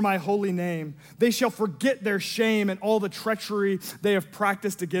jealous for my holy name. They shall forget their shame and all the treachery they have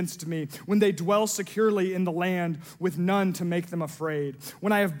practiced against me when they dwell securely in the land with none to make them afraid.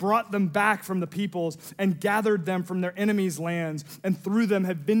 When I have brought them back from the peoples and gathered them from their enemies' lands and through them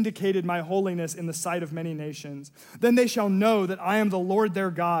have vindicated my holiness in the sight of many nations. Then they shall know that I am the Lord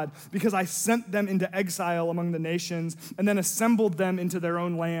their God because I sent them into exile among the nations and then assembled them into their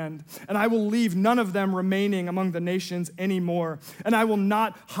own land. And I will leave none of them remaining among the nations anymore. And I will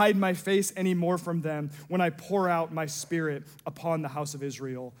not hide my face anymore from them when I pour out my spirit upon the house of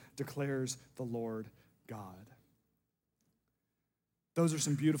Israel, declares the Lord God. Those are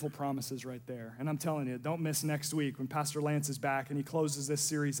some beautiful promises right there. And I'm telling you, don't miss next week when Pastor Lance is back and he closes this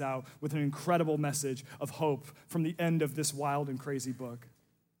series out with an incredible message of hope from the end of this wild and crazy book.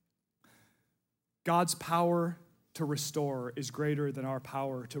 God's power to restore is greater than our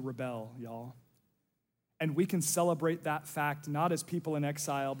power to rebel, y'all. And we can celebrate that fact not as people in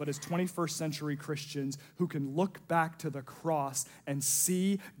exile, but as 21st century Christians who can look back to the cross and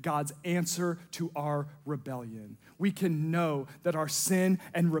see God's answer to our rebellion. We can know that our sin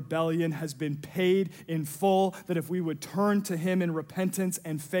and rebellion has been paid in full, that if we would turn to him in repentance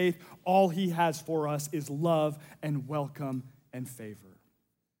and faith, all he has for us is love and welcome and favor.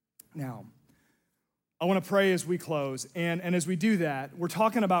 Now, I want to pray as we close, and as we do that, we're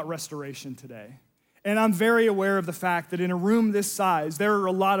talking about restoration today. And I'm very aware of the fact that in a room this size, there are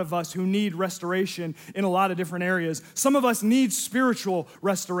a lot of us who need restoration in a lot of different areas. Some of us need spiritual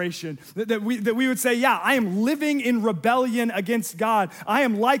restoration, that we would say, yeah, I am living in rebellion against God. I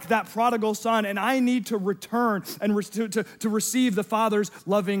am like that prodigal son, and I need to return and to receive the Father's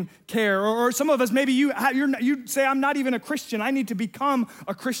loving care. Or some of us, maybe you say, I'm not even a Christian. I need to become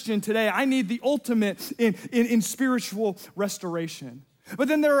a Christian today. I need the ultimate in spiritual restoration. But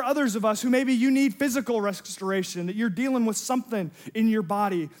then there are others of us who maybe you need physical restoration, that you're dealing with something in your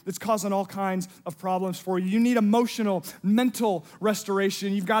body that's causing all kinds of problems for you. You need emotional, mental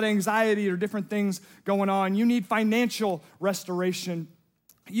restoration. You've got anxiety or different things going on. You need financial restoration.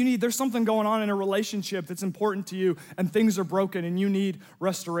 There's something going on in a relationship that's important to you, and things are broken, and you need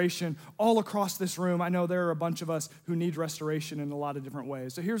restoration. All across this room, I know there are a bunch of us who need restoration in a lot of different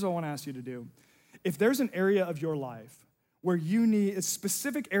ways. So here's what I want to ask you to do. If there's an area of your life where you need a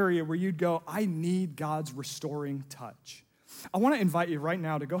specific area where you'd go, I need God's restoring touch, I want to invite you right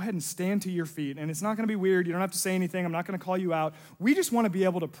now to go ahead and stand to your feet. And it's not going to be weird. You don't have to say anything. I'm not going to call you out. We just want to be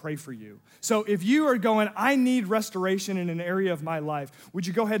able to pray for you. So if you are going, I need restoration in an area of my life, would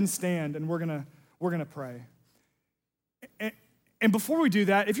you go ahead and stand, and we're going to pray. And before we do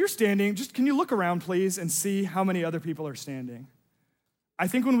that, if you're standing, just can you look around, please, and see how many other people are standing? I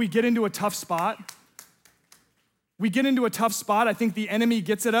think when we get into a tough spot, I think the enemy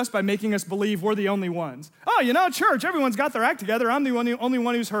gets at us by making us believe we're the only ones. Oh, church, everyone's got their act together. I'm the only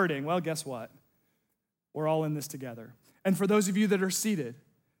one who's hurting. Well, guess what? We're all in this together. And for those of you that are seated,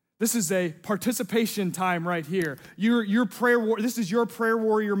 this is a participation time right here. This is your prayer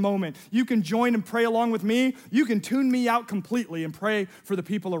warrior moment. You can join and pray along with me. You can tune me out completely and pray for the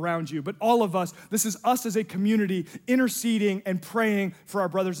people around you. But all of us, this is us as a community interceding and praying for our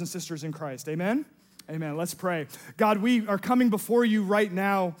brothers and sisters in Christ. Amen? Amen. Let's pray. God, we are coming before you right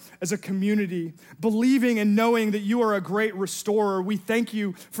now as a community, believing and knowing that you are a great restorer. We thank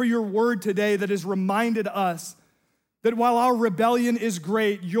you for your word today that has reminded us that while our rebellion is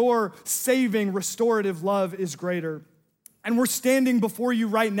great, your saving, restorative love is greater. And we're standing before you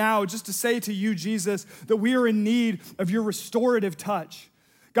right now just to say to you, Jesus, that we are in need of your restorative touch.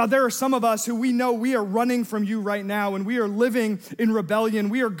 God, there are some of us who we know we are running from you right now, and we are living in rebellion.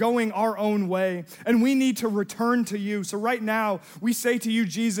 We are going our own way, and we need to return to you. So right now, we say to you,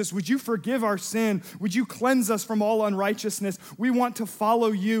 Jesus, would you forgive our sin? Would you cleanse us from all unrighteousness? We want to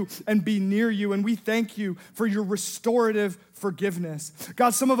follow you and be near you, and we thank you for your restorative forgiveness.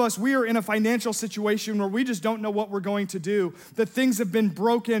 God, some of us, we are in a financial situation where we just don't know what we're going to do, that things have been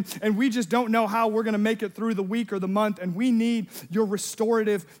broken, and we just don't know how we're going to make it through the week or the month, and we need your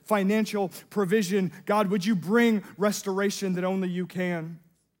restorative financial provision. God, would you bring restoration that only you can?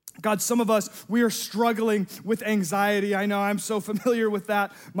 God, some of us, we are struggling with anxiety. I know I'm so familiar with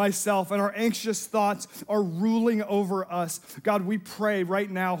that myself, and our anxious thoughts are ruling over us. God, we pray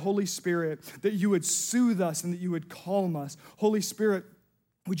right now, Holy Spirit, that you would soothe us and that you would calm us. Holy Spirit,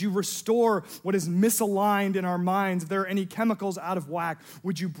 would you restore what is misaligned in our minds? If there are any chemicals out of whack,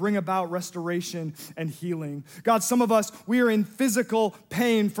 would you bring about restoration and healing? God, some of us, we are in physical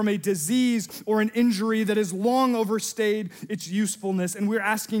pain from a disease or an injury that has long overstayed its usefulness, and we're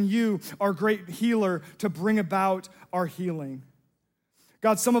asking you, our great healer, to bring about our healing.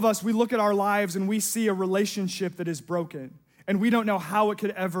 God, some of us, we look at our lives and we see a relationship that is broken, and we don't know how it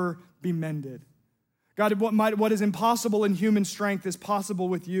could ever be mended. God, what is impossible in human strength is possible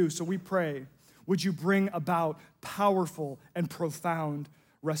with you. So we pray, would you bring about powerful and profound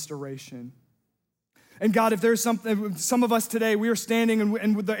restoration? And God, if there's some of us today, we are standing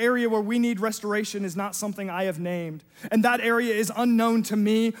and the area where we need restoration is not something I have named. And that area is unknown to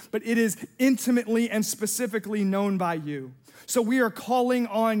me, but it is intimately and specifically known by you. So we are calling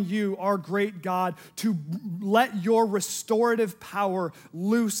on you, our great God, to let your restorative power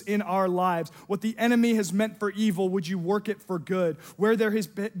loose in our lives. What the enemy has meant for evil, would you work it for good? Where there has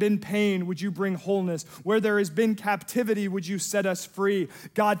been pain, would you bring wholeness? Where there has been captivity, would you set us free?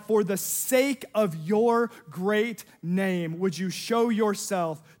 God, for the sake of your great name, would you show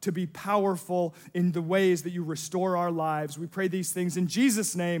yourself to be powerful in the ways that you restore our lives? We pray these things in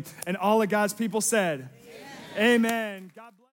Jesus' name, and all of God's people said, amen. Amen. God bless.